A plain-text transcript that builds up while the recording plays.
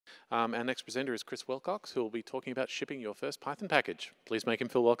Our next presenter is Chris Wilcox, who will be talking about shipping your first Python package. Please make him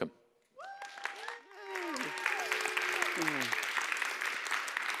feel welcome.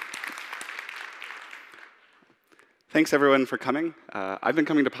 Thanks, everyone, for coming. I've been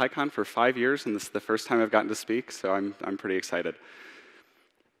coming to PyCon for 5 years, and this is the first time I've gotten to speak, so I'm pretty excited.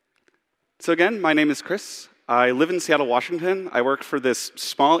 So again, my name is Chris. I live in Seattle, Washington. I work for this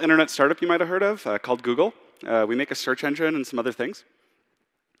small internet startup you might have heard of called Google. We make a search engine and some other things.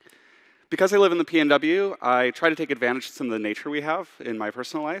 Because I live in the PNW, I try to take advantage of some of the nature we have in my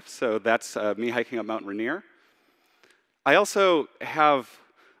personal life. So that's me hiking up Mount Rainier. I also have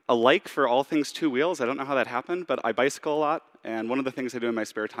a like for all things two wheels. I don't know how that happened, but I bicycle a lot. And one of the things I do in my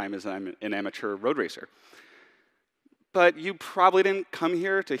spare time is I'm an amateur road racer. But you probably didn't come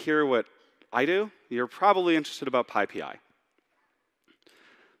here to hear what I do. You're probably interested about PyPI.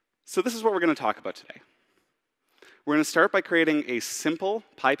 So this is what we're going to talk about today. We're going to start by creating a simple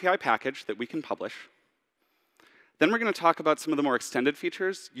PyPI package that we can publish. Then we're going to talk about some of the more extended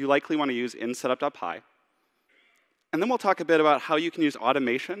features you likely want to use in setup.py. And then we'll talk a bit about how you can use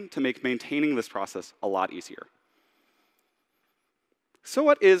automation to make maintaining this process a lot easier. So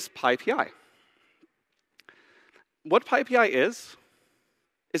what is PyPI? What PyPI is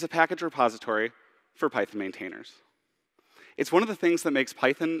a package repository for Python maintainers. It's one of the things that makes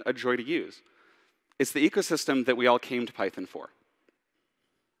Python a joy to use. It's the ecosystem that we all came to Python for.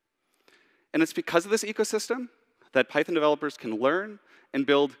 And it's because of this ecosystem that Python developers can learn and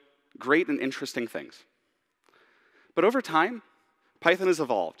build great and interesting things. But over time, Python has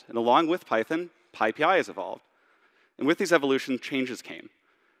evolved. And along with Python, PyPI has evolved. And with these evolutions, changes came.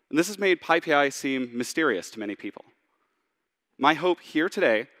 And this has made PyPI seem mysterious to many people. My hope here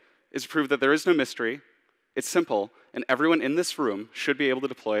today is to prove that there is no mystery, it's simple, and everyone in this room should be able to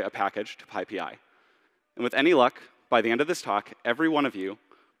deploy a package to PyPI. And with any luck, by the end of this talk, every one of you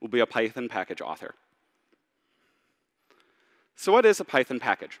will be a Python package author. So what is a Python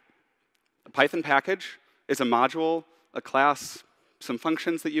package? A Python package is a module, a class, some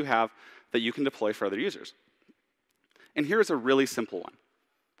functions that you have that you can deploy for other users. And here is a really simple one.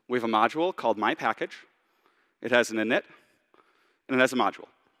 We have a module called myPackage. It has an init, and it has a module.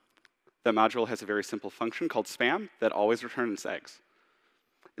 That module has a very simple function called spam that always returns eggs.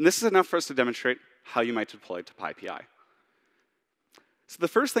 And this is enough for us to demonstrate how you might deploy to PyPI. So the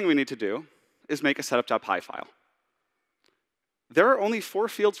first thing we need to do is make a setup.py file. There are only 4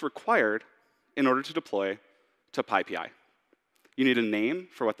 fields required in order to deploy to PyPI. You need a name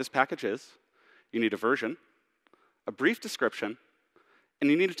for what this package is. You need a version, a brief description,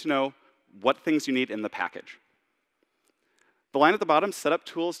 and you need to know what things you need in the package. The line at the bottom,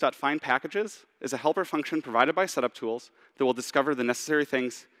 setuptools.findPackages, is a helper function provided by setuptools that will discover the necessary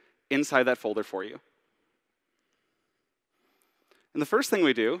things inside that folder for you. And the first thing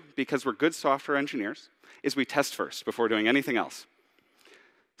we do, because we're good software engineers, is we test first before doing anything else.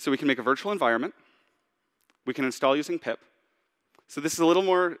 So we can make a virtual environment. We can install using pip. So this is a little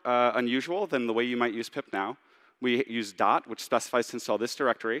more unusual than the way you might use pip now. We use dot, which specifies to install this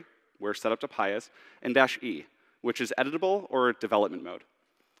directory, where setup.py is, and -e, which is editable or development mode.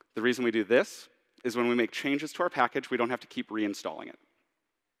 The reason we do this is when we make changes to our package, we don't have to keep reinstalling it.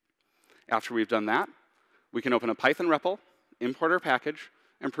 After we've done that, we can open a Python REPL, import our package,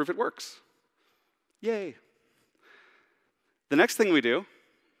 and prove it works. Yay. The next thing we do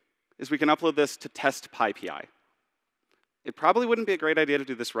is we can upload this to test PyPI. It probably wouldn't be a great idea to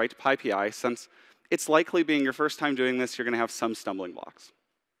do this right to PyPI, since it's likely, being your first time doing this, you're going to have some stumbling blocks.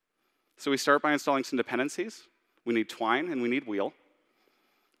 So we start by installing some dependencies. We need twine, and we need wheel.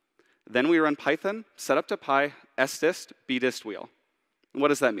 Then we run Python setup.py sdist bdist wheel. And what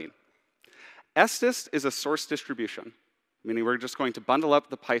does that mean? Sdist is a source distribution, meaning we're just going to bundle up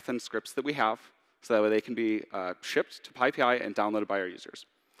the Python scripts that we have, so that way they can be shipped to PyPI and downloaded by our users.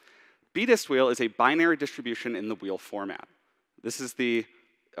 Bdist wheel is a binary distribution in the wheel format. This is the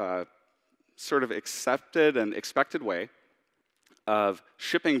sort of accepted and expected way of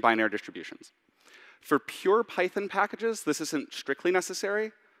shipping binary distributions. For pure Python packages, this isn't strictly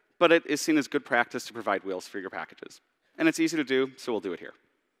necessary, but it is seen as good practice to provide wheels for your packages. And it's easy to do, so we'll do it here.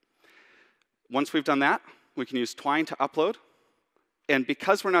 Once we've done that, we can use twine to upload. And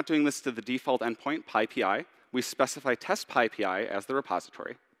because we're not doing this to the default endpoint, PyPI, we specify test PyPI as the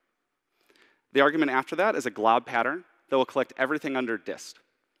repository. The argument after that is a glob pattern that will collect everything under dist.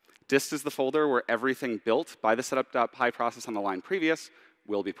 Dist is the folder where everything built by the setup.py process on the line previous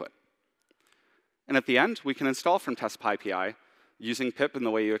will be put. And at the end, we can install from test PyPI using pip in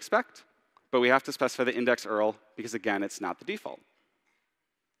the way you expect, but we have to specify the index URL because, again, it's not the default.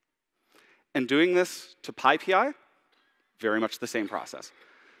 And doing this to PyPI, very much the same process.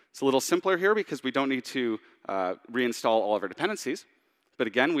 It's a little simpler here because we don't need to reinstall all of our dependencies. But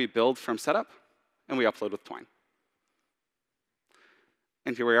again, we build from setup, and we upload with Twine.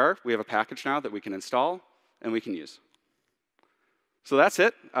 And here we are. We have a package now that we can install and we can use. So that's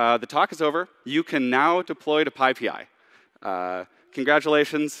it. The talk is over. You can now deploy to PyPI.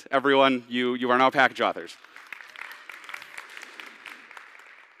 Congratulations, everyone. You are now package authors.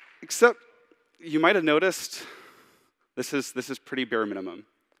 Except you might have noticed this is pretty bare minimum.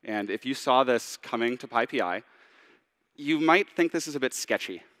 And if you saw this coming to PyPI, you might think this is a bit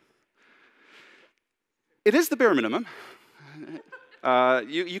sketchy. It is the bare minimum.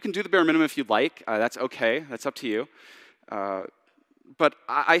 You can do the bare minimum if you'd like. That's OK. That's up to you. But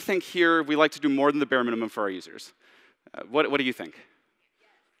I think here we like to do more than the bare minimum for our users. What do you think?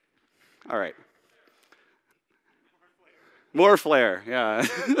 All right. More flair, yeah.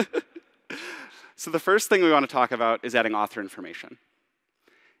 So the first thing we want to talk about is adding author information.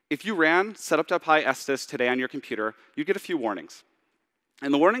 If you ran setup.py-estes today on your computer, you'd get a few warnings.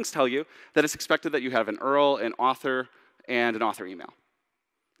 And the warnings tell you that it's expected that you have an URL, an author, and an author email.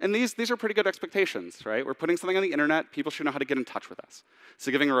 And these are pretty good expectations, right? We're putting something on the internet. People should know how to get in touch with us.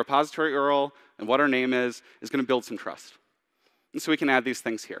 So giving a repository URL and what our name is going to build some trust. And so we can add these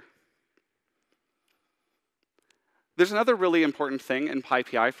things here. There's another really important thing in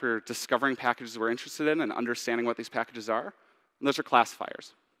PyPI for discovering packages we're interested in and understanding what these packages are, and those are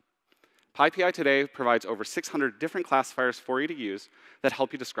classifiers. PyPI today provides over 600 different classifiers for you to use that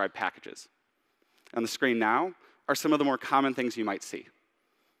help you describe packages. On the screen now are some of the more common things you might see.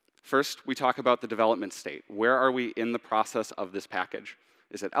 First, we talk about the development state. Where are we in the process of this package?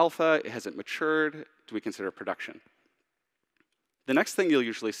 Is it alpha? Has it matured? Do we consider production? The next thing you'll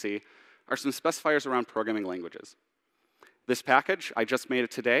usually see are some specifiers around programming languages. This package, I just made it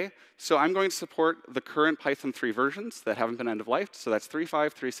today, so I'm going to support the current Python 3 versions that haven't been end-of-lifed, so that's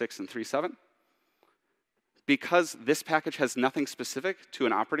 3.5, 3.6, and 3.7. Because this package has nothing specific to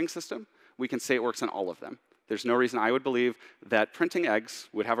an operating system, we can say it works on all of them. There's no reason I would believe that printing eggs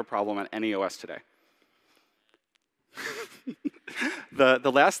would have a problem on any OS today.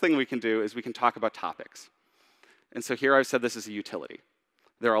 The last thing we can do is we can talk about topics. And so here I've said this is a utility.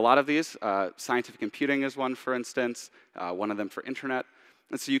 There are a lot of these. Scientific computing is one, for instance, one of them for internet.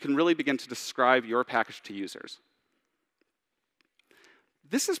 And so you can really begin to describe your package to users.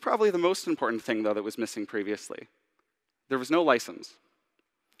 This is probably the most important thing, though, that was missing previously. There was no license.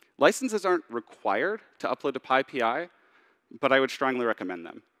 Licenses aren't required to upload to PyPI, but I would strongly recommend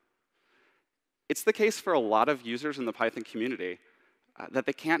them. It's the case for a lot of users in the Python community that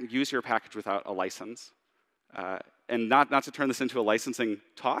they can't use your package without a license. And not to turn this into a licensing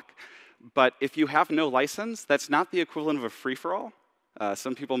talk, but if you have no license, that's not the equivalent of a free-for-all.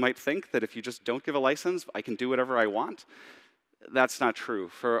 Some people might think that if you just don't give a license, I can do whatever I want. That's not true.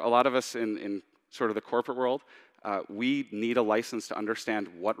 For a lot of us in sort of the corporate world, we need a license to understand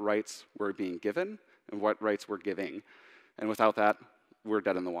what rights we're being given and what rights we're giving. And without that, we're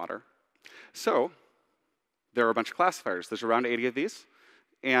dead in the water. So there are a bunch of classifiers. There's around 80 of these.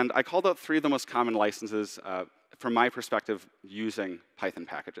 And I called out 3 of the most common licenses from my perspective using Python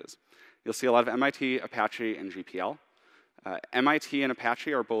packages. You'll see a lot of MIT, Apache, and GPL. MIT and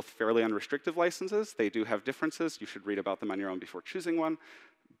Apache are both fairly unrestricted licenses. They do have differences. You should read about them on your own before choosing one.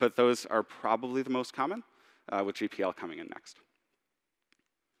 But those are probably the most common, with GPL coming in next.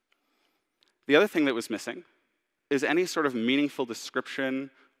 The other thing that was missing is any sort of meaningful description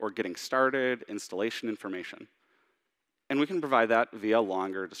or getting started, installation information. And we can provide that via a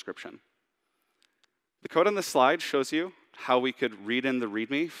longer description. The code on this slide shows you how we could read in the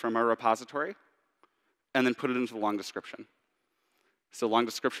README from our repository and then put it into the long description. So long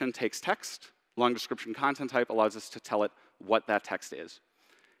description takes text. Long description content type allows us to tell it what that text is.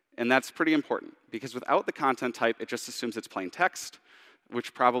 And that's pretty important, because without the content type, it just assumes it's plain text,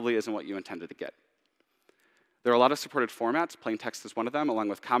 which probably isn't what you intended to get. There are a lot of supported formats. Plain text is one of them, along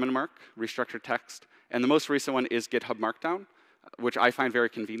with common mark, restructured text, and the most recent one is GitHub Markdown, which I find very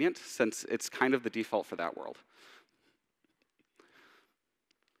convenient, since it's kind of the default for that world.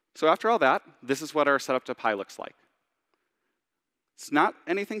 So after all that, this is what our setup to Py looks like. It's not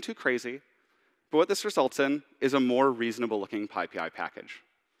anything too crazy, but what this results in is a more reasonable-looking PyPI package.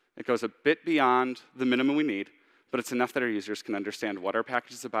 It goes a bit beyond the minimum we need, but it's enough that our users can understand what our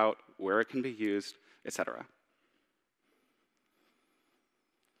package is about, where it can be used, etc.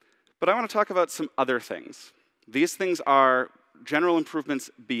 But I want to talk about some other things. These things are general improvements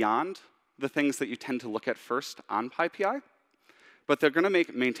beyond the things that you tend to look at first on PyPI, but they're going to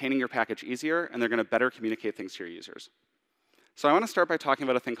make maintaining your package easier, and they're going to better communicate things to your users. So I want to start by talking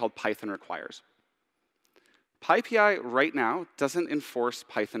about a thing called Python requires. PyPI right now doesn't enforce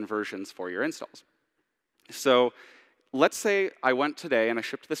Python versions for your installs. So let's say I went today and I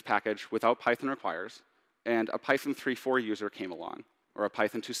shipped this package without Python requires, and a Python 3.4 user came along, or a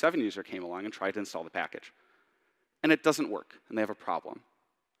Python 2.7 user came along and tried to install the package. And it doesn't work, and they have a problem.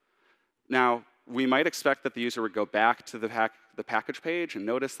 Now, we might expect that the user would go back to the package page and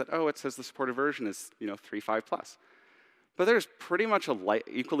notice that, oh, it says the supported version is 3.5 plus. But there's pretty much an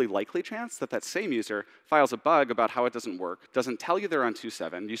equally likely chance that that same user files a bug about how it doesn't work, doesn't tell you they're on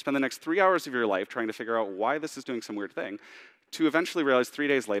 2.7. You spend the next 3 hours of your life trying to figure out why this is doing some weird thing, to eventually realize 3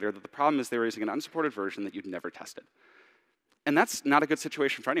 days later that the problem is they were using an unsupported version that you'd never tested. And that's not a good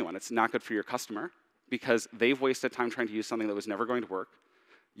situation for anyone. It's not good for your customer, because they've wasted time trying to use something that was never going to work.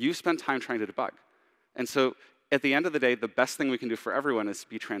 You spent time trying to debug. And so at the end of the day, the best thing we can do for everyone is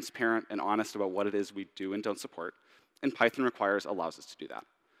be transparent and honest about what it is we do and don't support. And Python requires allows us to do that.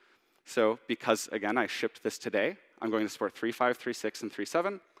 So because, again, I shipped this today, I'm going to support 3.5, 3.6, and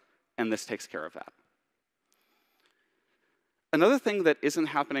 3.7, and this takes care of that. Another thing that isn't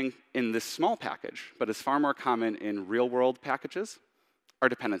happening in this small package, but is far more common in real-world packages, are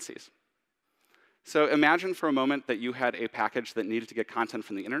dependencies. So imagine for a moment that you had a package that needed to get content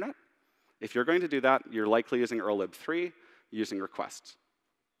from the internet. If you're going to do that, you're likely using erlib3, using requests.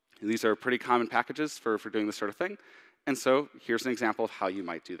 And these are pretty common packages for doing this sort of thing. And so here's an example of how you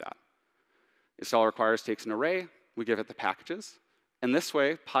might do that. Install requires takes an array. We give it the packages. And this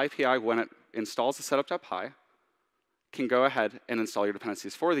way, PyPI, when it installs the setup.py, can go ahead and install your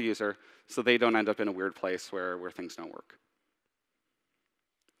dependencies for the user so they don't end up in a weird place where things don't work.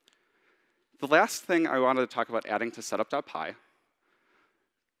 The last thing I wanted to talk about adding to setup.py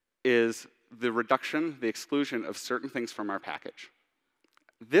is the reduction, the exclusion of certain things from our package.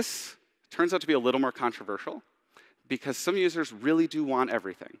 This turns out to be a little more controversial because some users really do want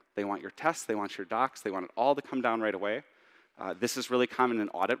everything. They want your tests, they want your docs, they want it all to come down right away. This is really common in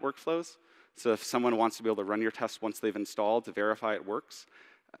audit workflows. So if someone wants to be able to run your tests once they've installed to verify it works,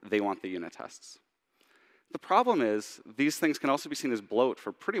 they want the unit tests. The problem is these things can also be seen as bloat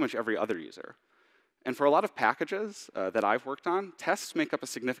for pretty much every other user. And for a lot of packages that I've worked on, tests make up a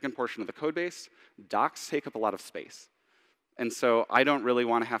significant portion of the code base. Docs take up a lot of space. And so I don't really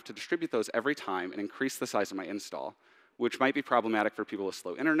want to have to distribute those every time and increase the size of my install, which might be problematic for people with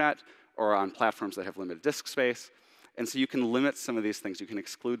slow internet or on platforms that have limited disk space. And so you can limit some of these things. You can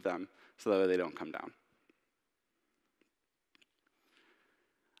exclude them so that they don't come down.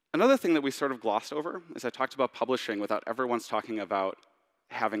 Another thing that we sort of glossed over is I talked about publishing without ever once talking about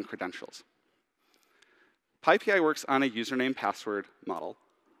having credentials. PyPI works on a username password model.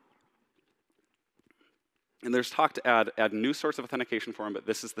 And there's talk to add new sorts of authentication for them, but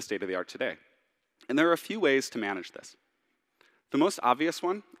this is the state of the art today. And there are a few ways to manage this. The most obvious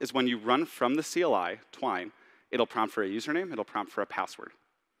one is when you run from the CLI, Twine, it'll prompt for a username, it'll prompt for a password.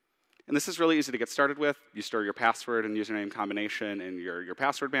 And this is really easy to get started with. You store your password and username combination in your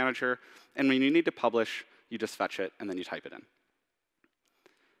password manager. And when you need to publish, you just fetch it, and then you type it in.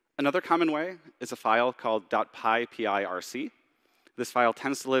 Another common way is a file called .pypirc. This file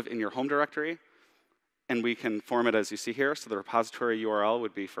tends to live in your home directory. And we can form it as you see here. So the repository URL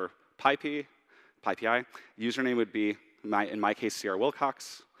would be for PyPI. Username would be, in my case, CR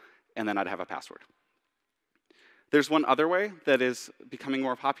Wilcox. And then I'd have a password. There's one other way that is becoming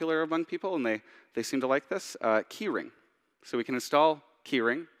more popular among people, and they seem to like this, keyring. So we can install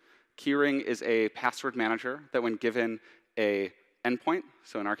keyring. Keyring is a password manager that when given a endpoint,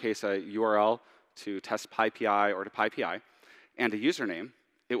 so in our case a URL to test PyPI or to PyPI, and a username,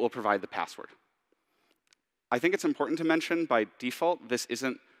 it will provide the password. I think it's important to mention, by default, this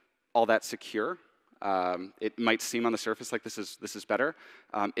isn't all that secure. It might seem on the surface like this is better.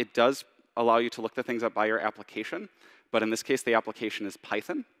 It does allow you to look the things up by your application, but in this case, the application is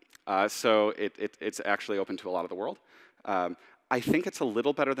Python, so it's actually open to a lot of the world. I think it's a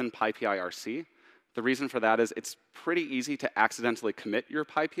little better than PyPIRC. The reason for that is it's pretty easy to accidentally commit your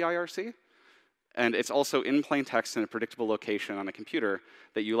PyPIRC, and it's also in plain text in a predictable location on a computer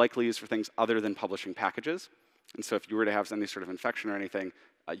that you likely use for things other than publishing packages. And so if you were to have any sort of infection or anything,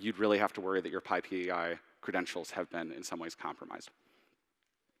 you'd really have to worry that your PyPI credentials have been in some ways compromised.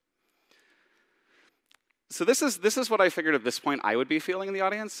 So this is what I figured at this point I would be feeling in the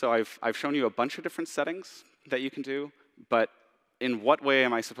audience. So I've shown you a bunch of different settings that you can do, but in what way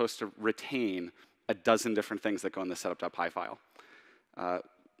am I supposed to retain a dozen different things that go in the setup.py file?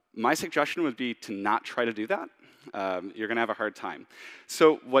 My suggestion would be to not try to do that. You're going to have a hard time.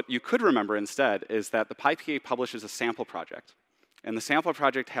 So what you could remember instead is that the PyPI publishes a sample project. And the sample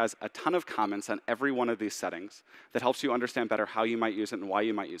project has a ton of comments on every one of these settings that helps you understand better how you might use it and why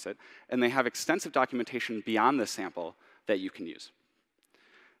you might use it. And they have extensive documentation beyond this sample that you can use.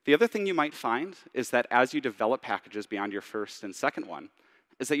 The other thing you might find is that as you develop packages beyond your first and second one,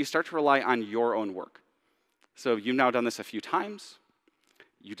 is that you start to rely on your own work. So you've now done this a few times.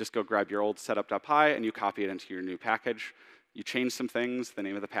 You just go grab your old setup.py and you copy it into your new package. You change some things, the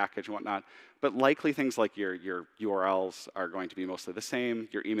name of the package and whatnot, but likely things like your URLs are going to be mostly the same,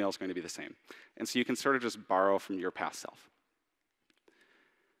 your email is going to be the same. And so you can sort of just borrow from your past self.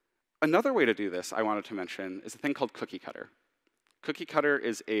 Another way to do this I wanted to mention is a thing called Cookie Cutter. Cookie Cutter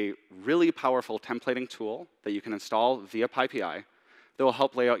is a really powerful templating tool that you can install via PyPI that will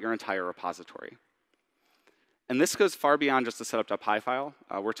help lay out your entire repository. And this goes far beyond just a setup.py file.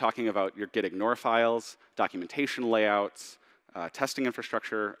 We're talking about your git ignore files, documentation layouts, testing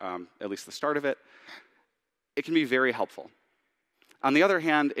infrastructure, at least the start of it. It can be very helpful. On the other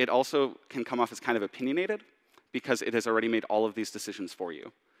hand, it also can come off as kind of opinionated because it has already made all of these decisions for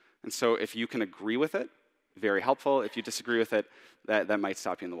you. And so if you can agree with it, very helpful. If you disagree with it, that might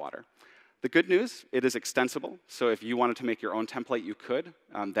stop you in the water. The good news, it is extensible. So if you wanted to make your own template, you could.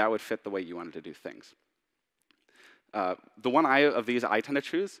 That would fit the way you wanted to do things. The one of these I tend to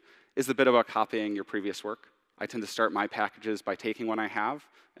choose is the bit about copying your previous work. I tend to start my packages by taking one I have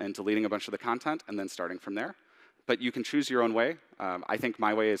and deleting a bunch of the content and then starting from there. But you can choose your own way. I think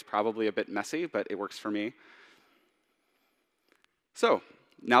my way is probably a bit messy, but it works for me. So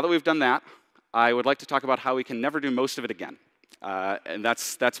now that we've done that, I would like to talk about how we can never do most of it again. And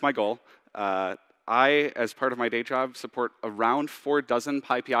that's my goal. I, as part of my day job, support around 4 dozen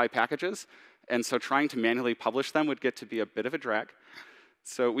PyPI packages. And so trying to manually publish them would get to be a bit of a drag.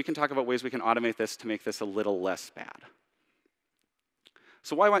 So we can talk about ways we can automate this to make this a little less bad.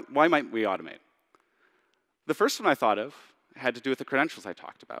 So why might we automate? The first one I thought of had to do with the credentials I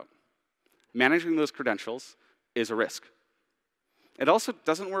talked about. Managing those credentials is a risk. It also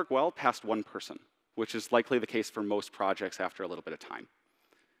doesn't work well past one person, which is likely the case for most projects after a little bit of time.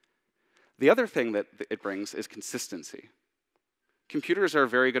 The other thing that it brings is consistency. Computers are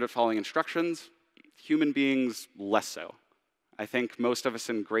very good at following instructions. Human beings, less so. I think most of us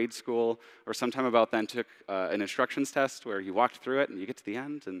in grade school or sometime about then took an instructions test where you walked through it and you get to the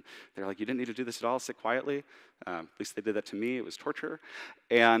end and they're like, you didn't need to do this at all, sit quietly. At least they did that to me, it was torture.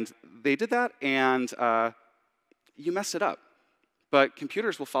 And they did that and you messed it up. But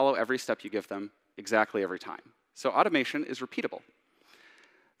computers will follow every step you give them exactly every time. So automation is repeatable.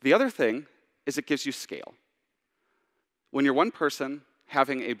 The other thing is it gives you scale. When you're one person,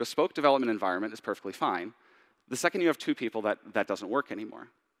 having a bespoke development environment is perfectly fine. The second you have 2 people, that doesn't work anymore.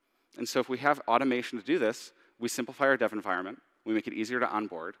 And so if we have automation to do this, we simplify our dev environment, we make it easier to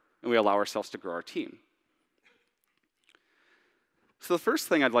onboard, and we allow ourselves to grow our team. So the first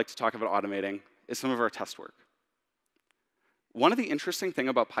thing I'd like to talk about automating is some of our test work. One of the interesting things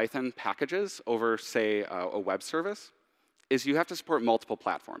about Python packages over, say, a web service is you have to support multiple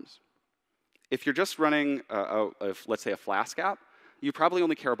platforms. If you're just running, let's say, a Flask app, you probably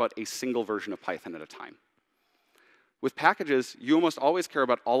only care about a single version of Python at a time. With packages, you almost always care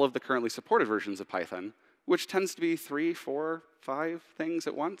about all of the currently supported versions of Python, which tends to be 3, 4, 5 things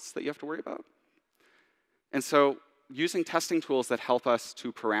at once that you have to worry about. And so using testing tools that help us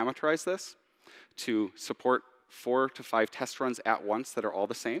to parameterize this, to support 4 to 5 test runs at once that are all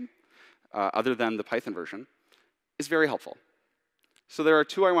the same, other than the Python version, is very helpful. So there are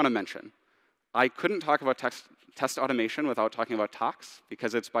 2 I want to mention. I couldn't talk about test automation without talking about Tox,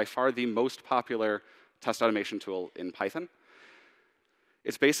 because it's by far the most popular test automation tool in Python.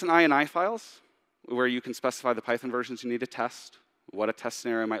 It's based on INI files, where you can specify the Python versions you need to test, what a test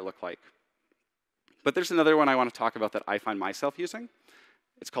scenario might look like. But there's another one I want to talk about that I find myself using.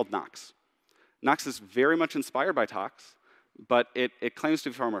 It's called Nox. Nox is very much inspired by Tox, but it claims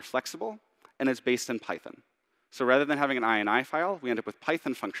to be far more flexible, and it's based in Python. So rather than having an INI file, we end up with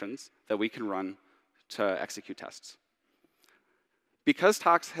Python functions that we can run to execute tests. Because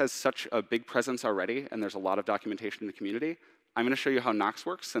Tox has such a big presence already, and there's a lot of documentation in the community, I'm going to show you how Nox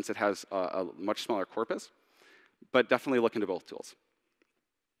works, since it has a much smaller corpus. But definitely look into both tools.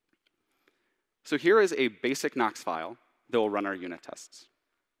 So here is a basic Nox file that will run our unit tests.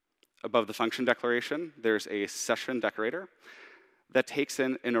 Above the function declaration, there's a session decorator that takes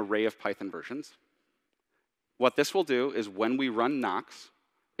in an array of Python versions. What this will do is when we run Nox,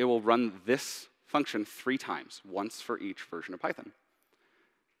 it will run this function 3 times, once for each version of Python.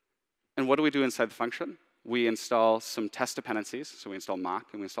 And what do we do inside the function? We install some test dependencies. So we install mock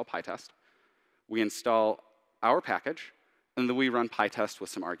and we install pytest. We install our package, and then we run pytest with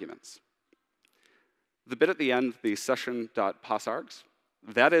some arguments. The bit at the end, the session.passargs,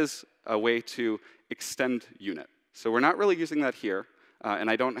 that is a way to extend unit. So we're not really using that here, and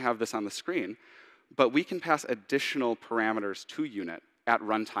I don't have this on the screen, but we can pass additional parameters to unit at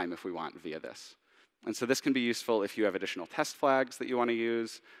runtime if we want via this. And so this can be useful if you have additional test flags that you want to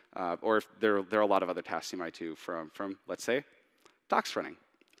use, or if there are a lot of other tasks you might do from let's say, docs running,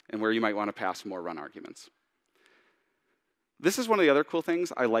 and where you might want to pass more run arguments. This is one of the other cool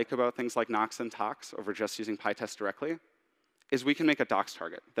things I like about things like Nox and Tox over just using PyTest directly, is we can make a docs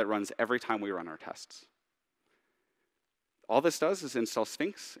target that runs every time we run our tests. All this does is install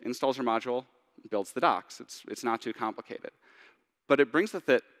Sphinx, installs your module, builds the docs. It's not too complicated. But it brings with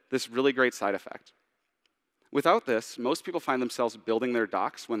it this really great side effect. Without this, most people find themselves building their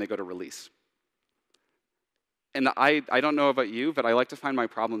docs when they go to release. And I don't know about you, but I like to find my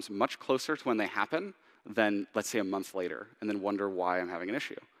problems much closer to when they happen than, let's say, a month later, and then wonder why I'm having an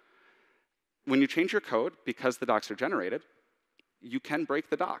issue. When you change your code, because the docs are generated, you can break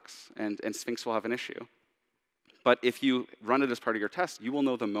the docs, and Sphinx will have an issue. But if you run it as part of your test, you will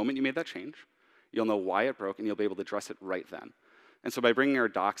know the moment you made that change, you'll know why it broke, and you'll be able to address it right then. And so by bringing our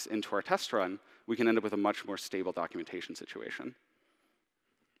docs into our test run, we can end up with a much more stable documentation situation.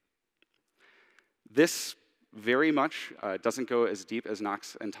 This very much doesn't go as deep as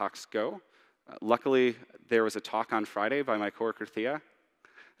Nox and Tox go. Luckily, there was a talk on Friday by my coworker Thea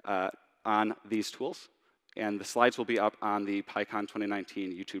on these tools, and the slides will be up on the PyCon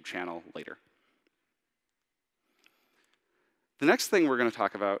 2019 YouTube channel later. The next thing we're going to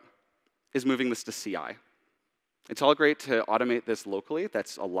talk about is moving this to CI. It's all great to automate this locally.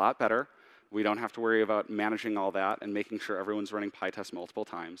 That's a lot better. We don't have to worry about managing all that and making sure everyone's running PyTest multiple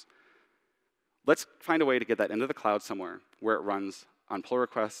times. Let's find a way to get that into the cloud somewhere where it runs on pull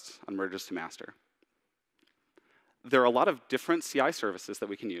requests, on merges to master. There are a lot of different CI services that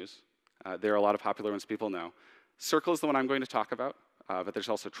we can use. There are a lot of popular ones people know. Circle is the one I'm going to talk about, but there's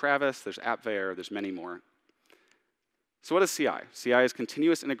also Travis, there's AppVeyor, there's many more. So what is CI? CI is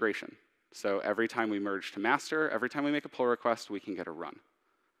continuous integration. So every time we merge to master, every time we make a pull request, we can get a run.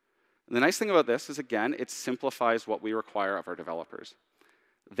 And the nice thing about this is, again, it simplifies what we require of our developers.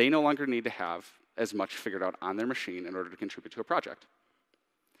 They no longer need to have as much figured out on their machine in order to contribute to a project.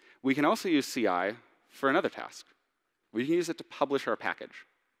 We can also use CI for another task. We can use it to publish our package.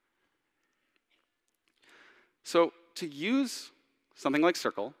 So to use something like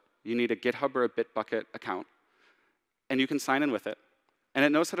Circle, you need a GitHub or a Bitbucket account, and you can sign in with it. And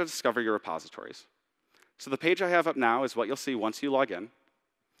it knows how to discover your repositories. So the page I have up now is what you'll see once you log in.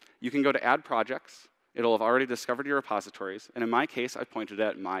 You can go to Add Projects. It'll have already discovered your repositories. And in my case, I pointed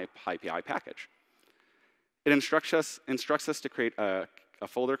at my PyPI package. It instructs us to create a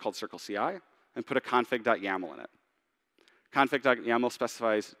folder called Circle CI and put a config.yaml in it. Config.yaml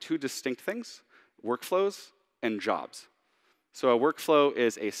specifies two distinct things, workflows and jobs. So a workflow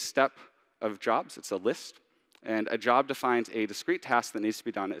is a step of jobs. It's a list. And a job defines a discrete task that needs to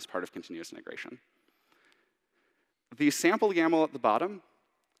be done as part of continuous integration. The sample YAML at the bottom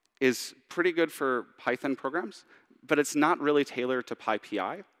is pretty good for Python programs, but it's not really tailored to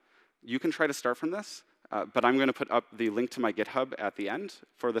PyPI. You can try to start from this, but I'm going to put up the link to my GitHub at the end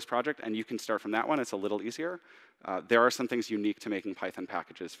for this project, and you can start from that one. It's a little easier. There are some things unique to making Python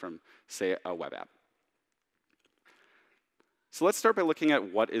packages from, say, a web app. So let's start by looking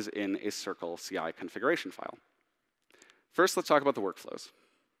at what is in a Circle CI configuration file. First, let's talk about the workflows.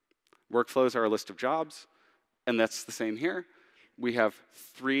 Workflows are a list of jobs, and that's the same here. We have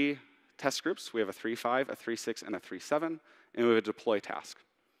 3 test groups. We have a 3.5, a 3.6, and a 3.7, and we have a deploy task.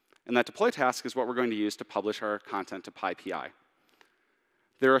 And that deploy task is what we're going to use to publish our content to PyPI.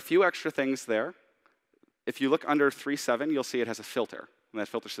 There are a few extra things there. If you look under 3.7, you'll see it has a filter. And that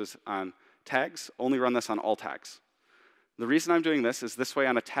filter says on tags, only run this on all tags. The reason I'm doing this is this way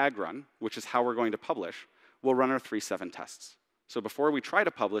on a tag run, which is how we're going to publish, we'll run our 3.7 tests. So before we try to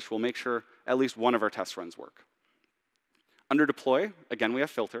publish, we'll make sure at least one of our test runs work. Under deploy, again, we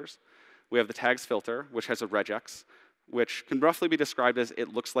have filters. We have the tags filter, which has a regex, which can roughly be described as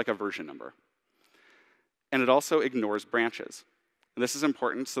it looks like a version number. And it also ignores branches. And this is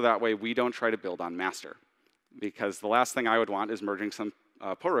important so that way we don't try to build on master. Because the last thing I would want is merging some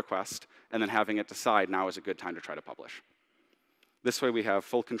pull request and then having it decide now is a good time to try to publish. This way we have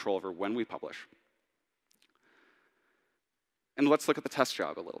full control over when we publish. And let's look at the test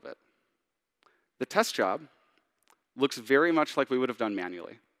job a little bit. The test job looks very much like we would have done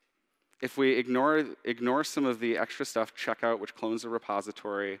manually. If we ignore some of the extra stuff, checkout, which clones the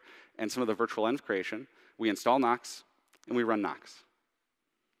repository, and some of the virtual env creation, we install Nox, and we run Nox.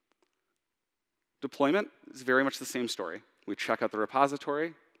 Deployment is very much the same story. We check out the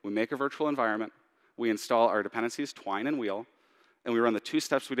repository, we make a virtual environment, we install our dependencies, twine and wheel, and we run the 2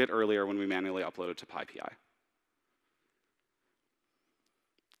 steps we did earlier when we manually uploaded to PyPI.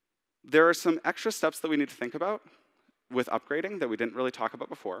 There are some extra steps that we need to think about with upgrading that we didn't really talk about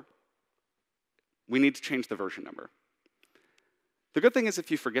before. We need to change the version number. The good thing is if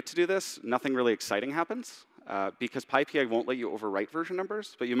you forget to do this, nothing really exciting happens, because PyPI won't let you overwrite version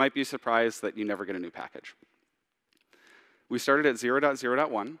numbers, but you might be surprised that you never get a new package. We started at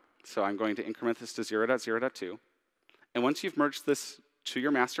 0.0.1, so I'm going to increment this to 0.0.2. And once you've merged this to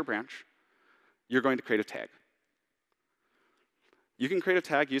your master branch, you're going to create a tag. You can create a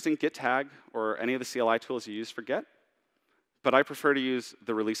tag using git tag or any of the CLI tools you use for Git, but I prefer to use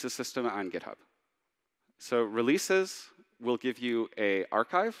the releases system on GitHub. So releases will give you an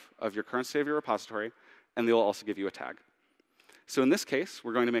archive of your current state of your repository, and they will also give you a tag. So in this case,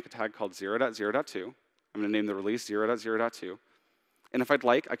 we're going to make a tag called 0.0.2. I'm going to name the release 0.0.2. And if I'd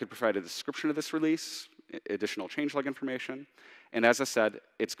like, I could provide a description of this release, additional changelog information. And as I said,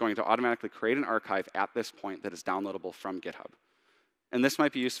 it's going to automatically create an archive at this point that is downloadable from GitHub. And this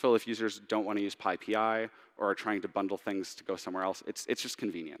might be useful if users don't want to use PyPI or are trying to bundle things to go somewhere else. It's just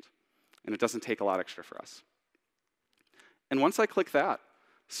convenient. And it doesn't take a lot extra for us. And once I click that,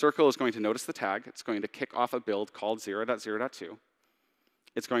 Circle is going to notice the tag. It's going to kick off a build called 0.0.2.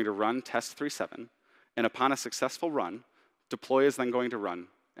 It's going to run test37. And upon a successful run, deploy is then going to run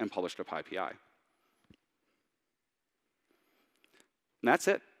and publish to PyPI. And that's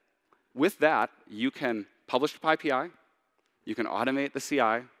it. With that, you can publish to PyPI. You can automate the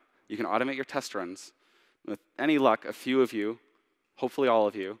CI. You can automate your test runs. With any luck, a few of you, hopefully all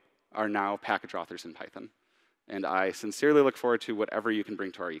of you, are now package authors in Python. And I sincerely look forward to whatever you can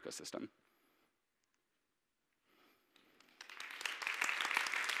bring to our ecosystem.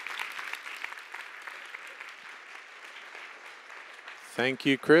 Thank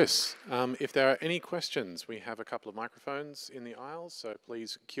you, Chris. If there are any questions, we have a couple of microphones in the aisles, so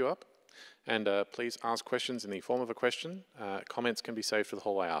please queue up. And please ask questions in the form of a question. Comments can be saved for the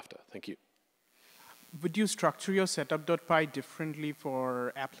hallway after. Thank you. Would you structure your setup.py differently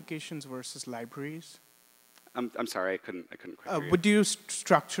for applications versus libraries? I'm sorry, I couldn't quite hear you. Would you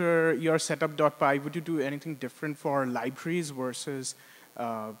structure your setup.py, would you do anything different for libraries versus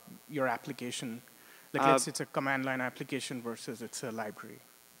your application? Like let's say it's a command line application versus it's a library.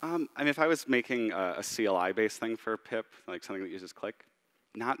 I mean, if I was making a CLI-based thing for pip, like something that uses click,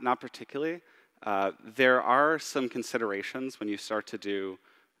 not particularly. There are some considerations when you start to do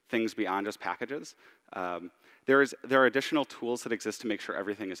things beyond just packages. There are additional tools that exist to make sure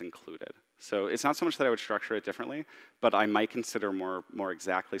everything is included. So it's not so much that I would structure it differently, but I might consider more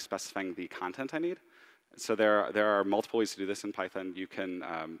exactly specifying the content I need. So there are multiple ways to do this in Python. You can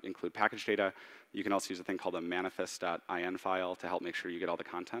include package data. You can also use a thing called a manifest.in file to help make sure you get all the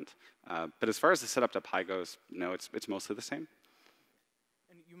content. But as far as the setup.py goes, no, it's mostly the same.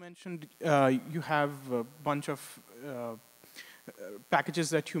 And you mentioned you have a bunch of packages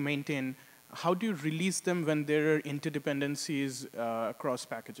that you maintain. How do you release them when there are interdependencies across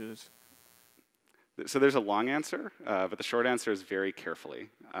packages? So there's a long answer, but the short answer is very carefully.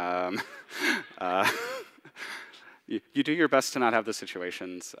 You do your best to not have those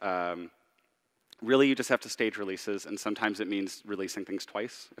situations. Really, you just have to stage releases, and sometimes it means releasing things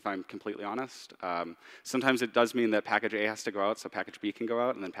twice, if I'm completely honest. Sometimes it does mean that package A has to go out, so package B can go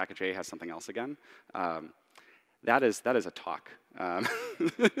out, and then package A has something else again. That is a talk.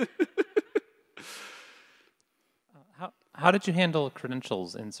 How did you handle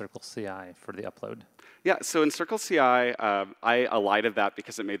credentials in Circle CI for the upload? Yeah, so in Circle CI, I elided that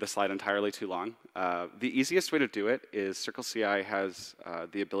because it made the slide entirely too long. The easiest way to do it is Circle CI has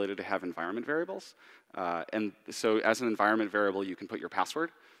the ability to have environment variables. And so as an environment variable, you can put your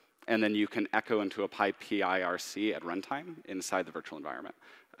password, and then you can echo into a PyPIRC at runtime inside the virtual environment.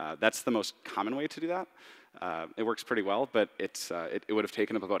 That's the most common way to do that. It works pretty well, but it would have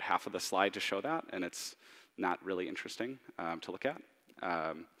taken up about half of the slide to show that, and it's not really interesting to look at.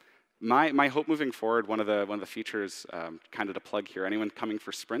 My hope moving forward, one of the features, kind of to plug here, anyone coming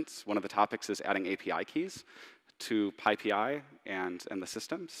for sprints, one of the topics is adding API keys to PyPI and the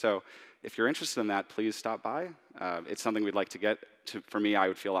system. So if you're interested in that, please stop by. It's something we'd like to get to. For me, I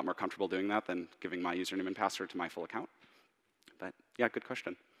would feel a lot more comfortable doing that than giving my username and password to my full account. But yeah, good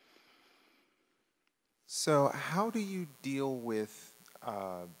question. So how do you deal with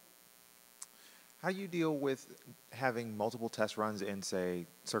having multiple test runs in, say,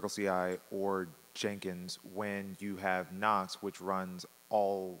 Circle CI or Jenkins when you have Nox, which runs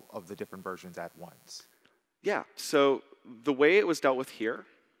all of the different versions at once? Yeah, so the way it was dealt with here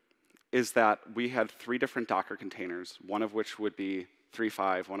is that we had 3 different Docker containers, one of which would be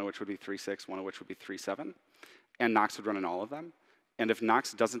 3.5, one of which would be 3.6, one of which would be 3.7. And Nox would run in all of them. And if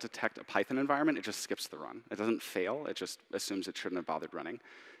Nox doesn't detect a Python environment, it just skips the run. It doesn't fail. It just assumes it shouldn't have bothered running.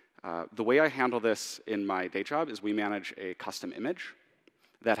 The way I handle this in my day job is we manage a custom image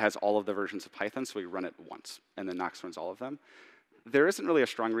that has all of the versions of Python, so we run it once, and then Nox runs all of them. There isn't really a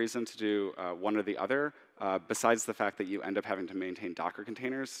strong reason to do one or the other, besides the fact that you end up having to maintain Docker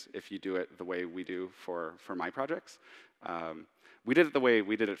containers if you do it the way we do for my projects. We did it the way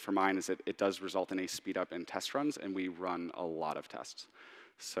we did it for mine, is it does result in a speed up in test runs, and we run a lot of tests.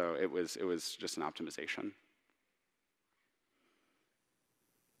 So it was just an optimization.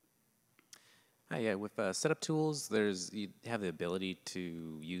 Hi, yeah, with setup tools, you have the ability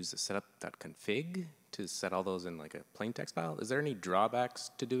to use the setup.config to set all those in like a plain text file. Is there any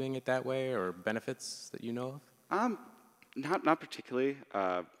drawbacks to doing it that way or benefits that you know of? Not particularly.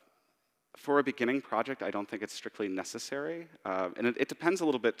 For a beginning project, I don't think it's strictly necessary. And it depends a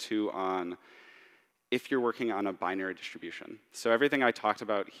little bit, too, on if you're working on a binary distribution. So everything I talked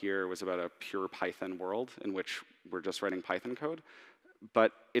about here was about a pure Python world in which we're just writing Python code.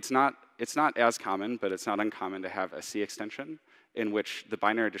 But it's not as common, but it's not uncommon to have a C extension in which the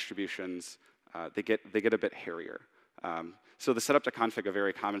binary distributions, they get a bit hairier. So the setup.config, a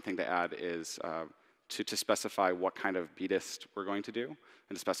very common thing to add is to specify what kind of bdist we're going to do,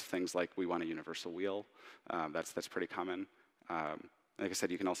 and to specify things like we want a universal wheel. That's pretty common. Like I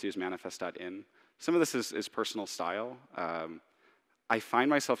said, you can also use manifest.in. Some of this is personal style. I find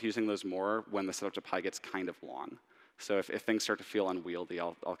myself using those more when the setup.py gets kind of long. So if things start to feel unwieldy,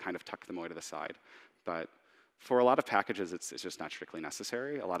 I'll kind of tuck them away to the side. But for a lot of packages, it's just not strictly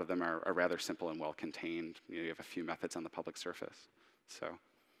necessary. A lot of them are rather simple and well-contained. You have a few methods on the public surface. So.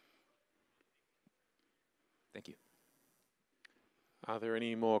 Thank you. Are there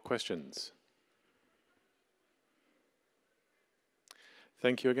any more questions?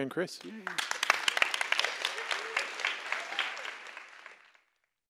 Thank you again, Chris. Yeah.